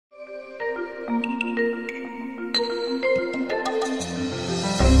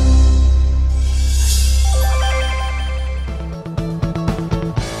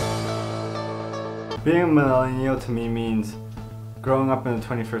Being a millennial to me means growing up in the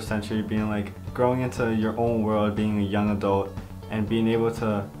 21st century, being like growing into your own world, being a young adult, and being able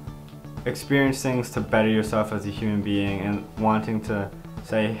to experience things to better yourself as a human being, and wanting to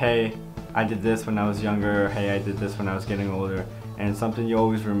say, hey, I did this when I was younger, or hey, I did this when I was getting older. And it's something you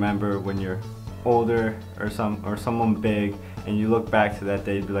always remember when you're older or someone big, and you look back to that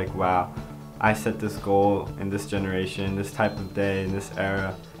day and be like, wow, I set this goal in this generation, this type of day, in this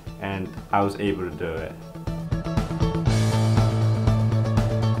era, and I was able to do it.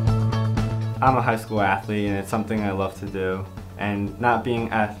 I'm a high school athlete, and it's something I love to do. And not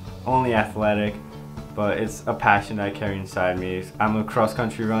being only athletic, but it's a passion that I carry inside me. I'm a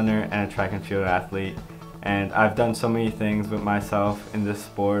cross-country runner and a track and field athlete, and I've done so many things with myself in this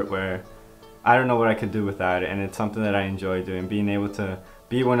sport where I don't know what I could do without it, and it's something that I enjoy doing. Being able to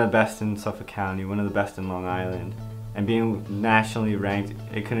be one of the best in Suffolk County, one of the best in Long Island, and being nationally ranked,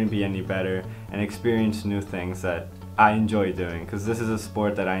 it couldn't be any better, and experience new things that I enjoy doing, because this is a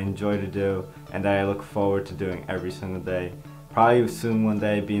sport that I enjoy to do and that I look forward to doing every single day. Probably soon one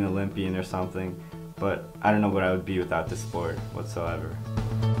day be an Olympian or something, but I don't know what I would be without this sport whatsoever.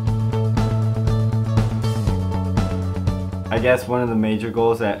 I guess one of the major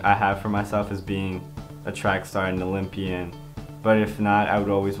goals that I have for myself is being a track star and an Olympian, but if not, I would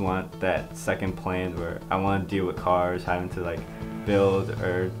always want that second plan where I want to deal with cars, having to like build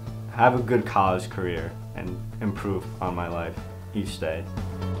or have a good college career and improve on my life each day.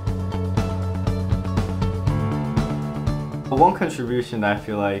 One contribution that I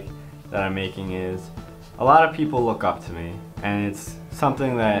feel like that I'm making is a lot of people look up to me, and it's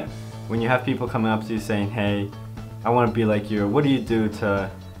something that when you have people coming up to you saying, hey, I want to be like you, or what do you do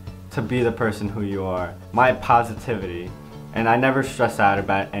to be the person who you are? My positivity, and I never stress out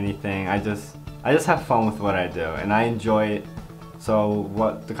about anything. I just have fun with what I do, and I enjoy it. So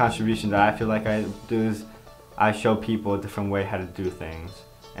what the contribution that I feel like I do is I show people a different way how to do things,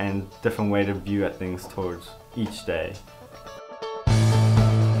 and different way to view at things towards each day.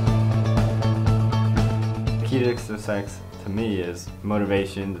 The key to success to me is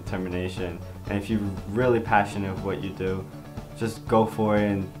motivation, determination, and if you're really passionate with what you do, just go for it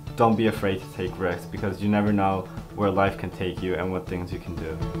and don't be afraid to take risks, because you never know where life can take you and what things you can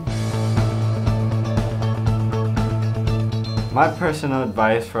do. My personal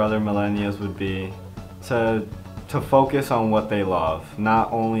advice for other millennials would be to focus on what they love,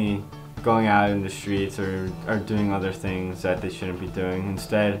 not only going out in the streets or doing other things that they shouldn't be doing.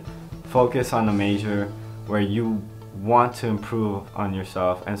 Instead, focus on a major where you want to improve on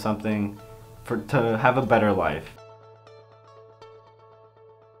yourself and something to have a better life.